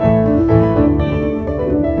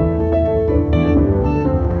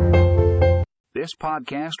This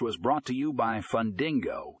podcast was brought to you by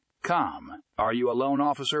Fundingo. Are you a loan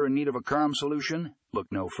officer in need of a CRM solution? Look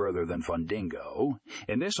no further than Fundingo.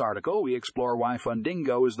 In this article, we explore why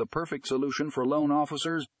Fundingo is the perfect solution for loan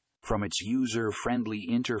officers. From its user-friendly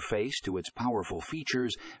interface to its powerful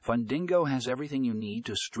features, Fundingo has everything you need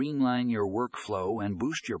to streamline your workflow and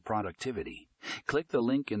boost your productivity. Click the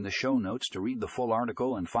link in the show notes to read the full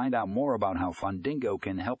article and find out more about how Fundingo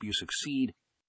can help you succeed